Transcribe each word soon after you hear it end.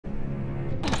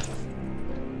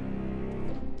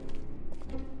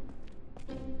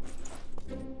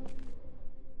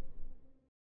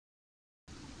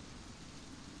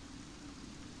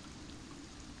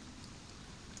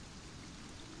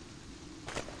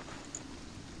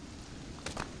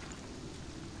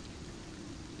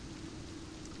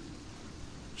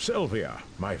Sylvia,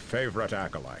 my favorite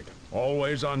acolyte.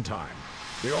 Always on time.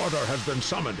 The Order has been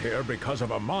summoned here because of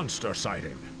a monster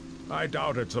sighting. I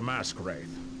doubt it's a mask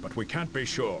wraith, but we can't be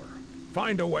sure.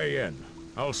 Find a way in.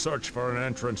 I'll search for an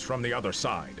entrance from the other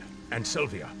side. And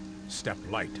Sylvia, step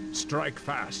light, strike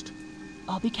fast.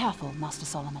 I'll be careful, Master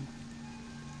Solomon.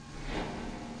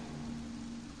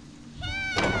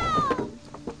 Help!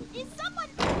 Is someone...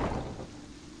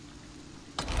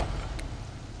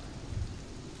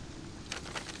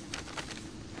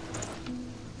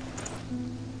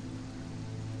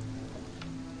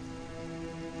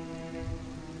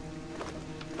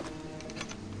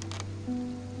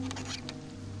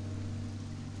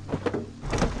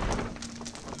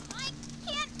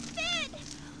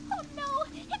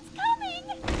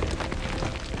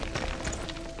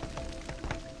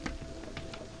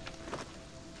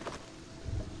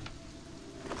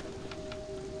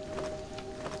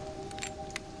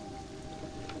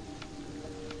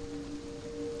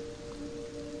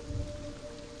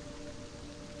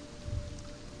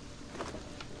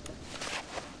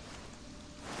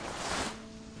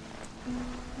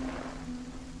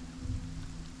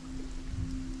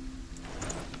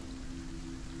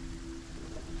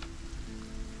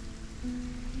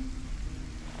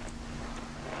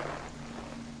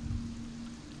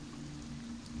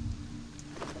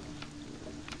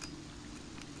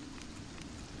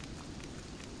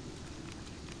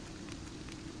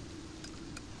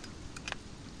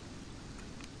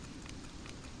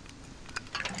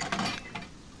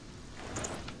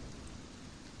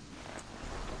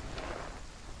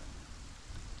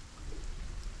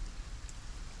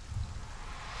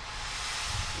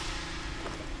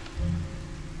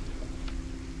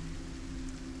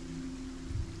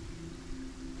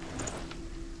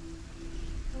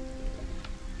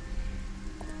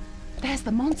 There's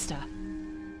the monster,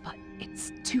 but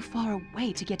it's too far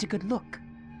away to get a good look.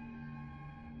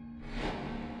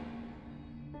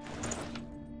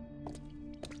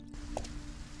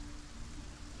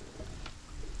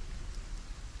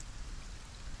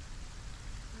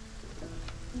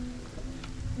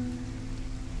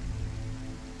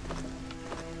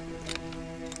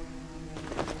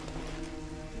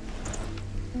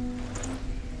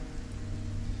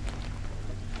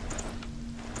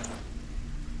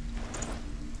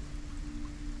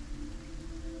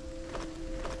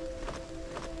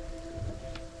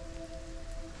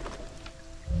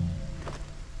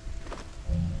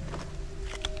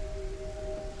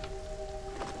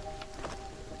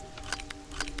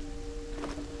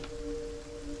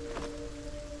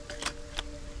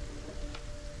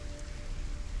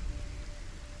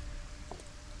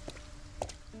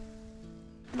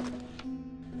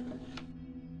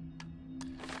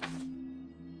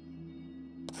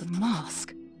 The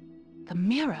mask. The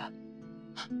mirror.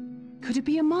 Could it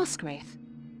be a mask wraith?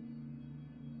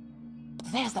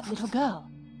 There's that little girl.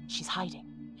 She's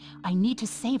hiding. I need to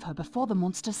save her before the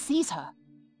monster sees her.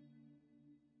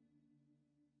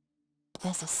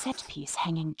 There's a set piece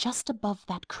hanging just above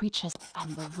that creature's,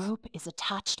 and the rope is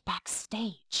attached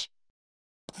backstage.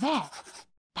 There!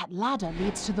 That ladder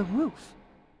leads to the roof.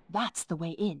 That's the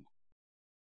way in.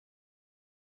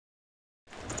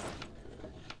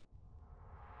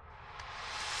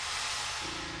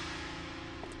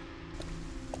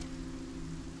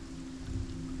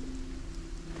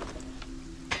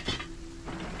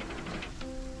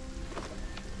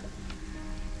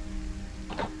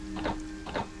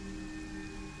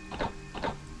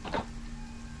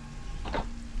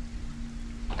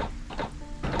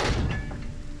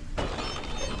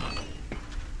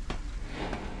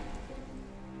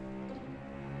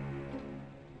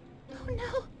 Oh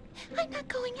no! I'm not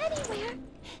going anywhere!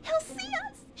 He'll see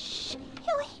us! Shh!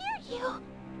 He'll hear you!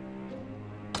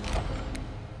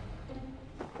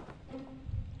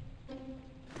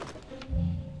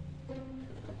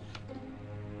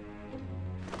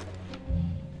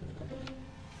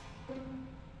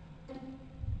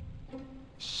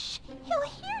 Shh! He'll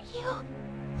hear you!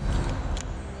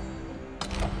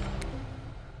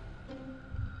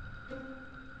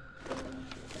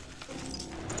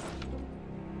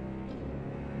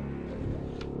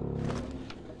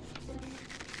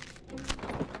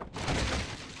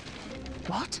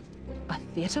 What? A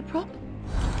theater prop?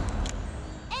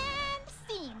 And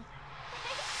scene!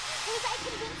 Was I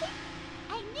convincing?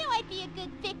 I knew I'd be a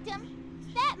good victim.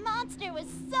 That monster was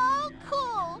so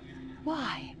cool!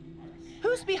 Why?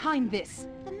 Who's behind this?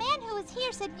 The man who was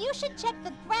here said you should check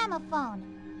the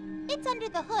gramophone. It's under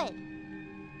the hood.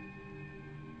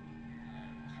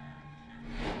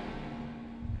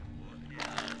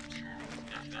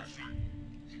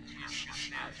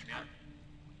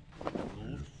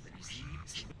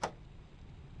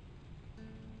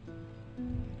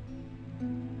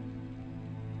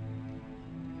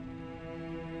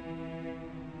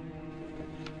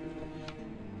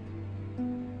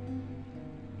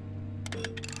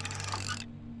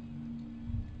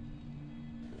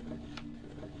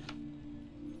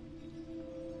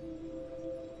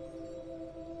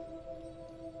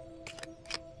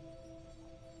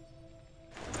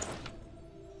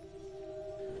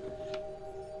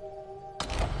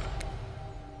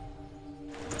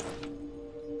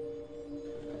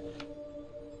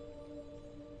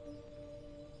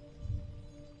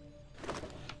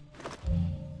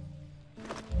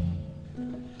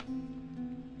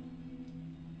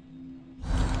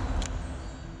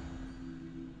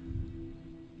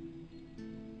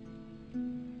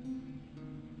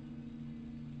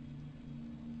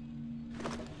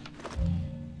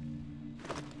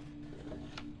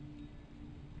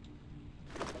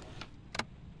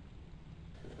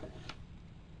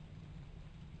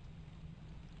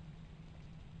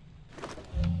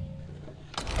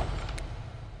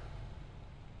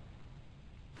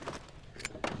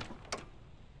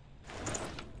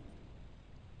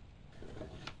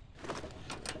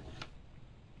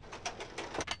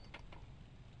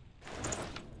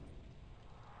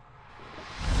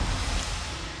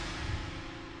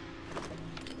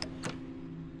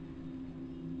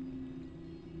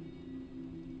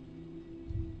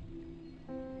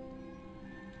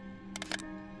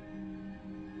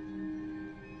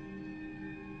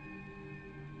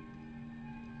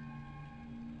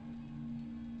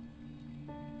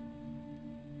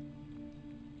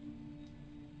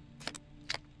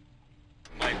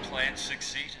 plan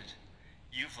succeeded.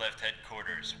 You've left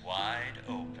headquarters wide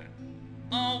open.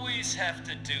 Always have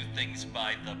to do things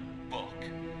by the book.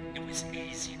 It was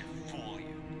easy to fool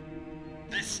you.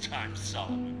 This time,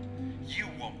 Solomon, you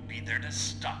won't be there to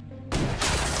stop.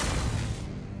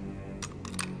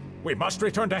 We must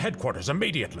return to headquarters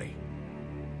immediately.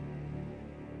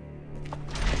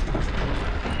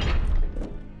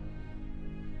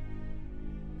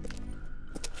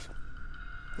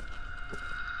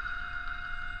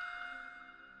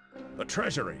 The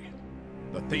treasury.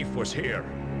 The thief was here.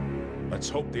 Let's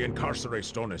hope the incarcerate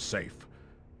stone is safe.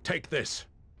 Take this.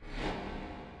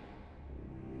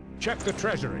 Check the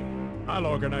treasury. I'll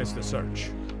organize the search.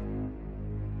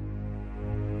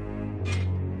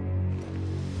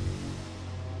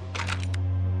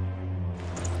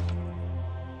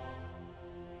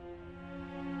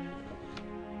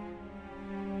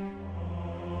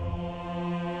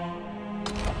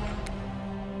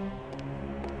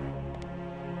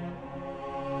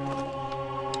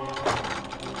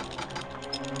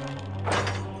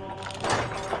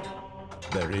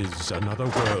 There is another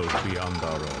world beyond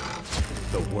our own,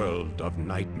 the world of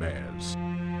nightmares.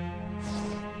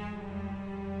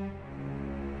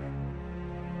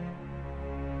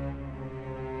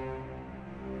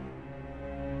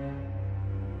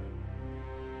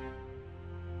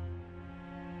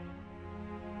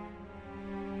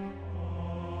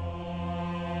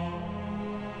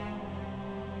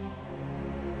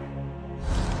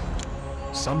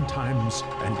 Sometimes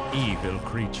an evil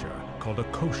creature called a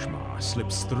koshmar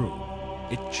slips through.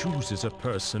 It chooses a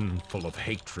person full of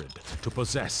hatred to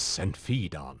possess and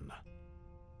feed on.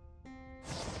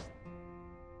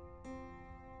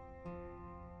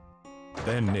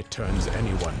 Then it turns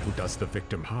anyone who does the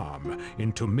victim harm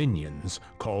into minions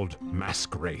called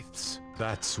mask wraiths.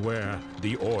 That's where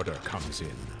the Order comes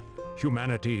in.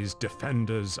 Humanity's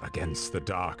defenders against the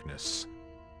darkness.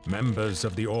 Members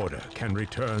of the Order can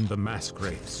return the mask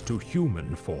wraiths to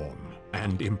human form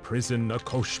and imprison a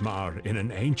koshmar in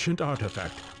an ancient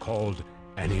artifact called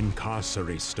an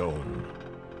incarcerate stone.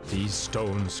 These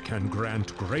stones can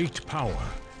grant great power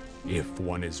if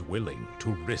one is willing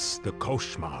to risk the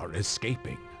koshmar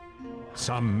escaping.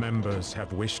 Some members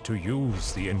have wished to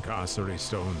use the incarcerate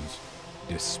stones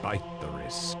despite the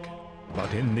risk.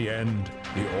 But in the end,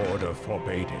 the Order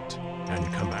forbade it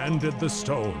and commanded the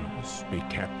stones be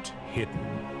kept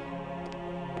hidden.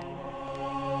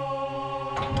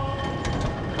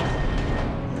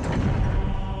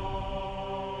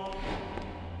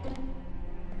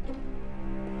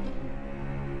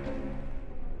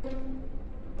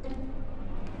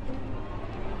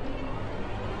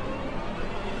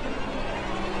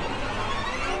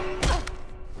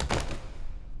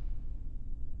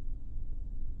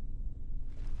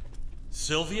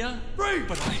 Sylvia? Right!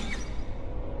 But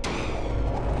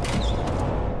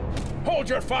Hold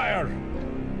your fire!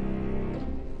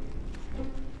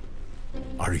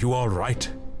 Are you all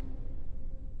right?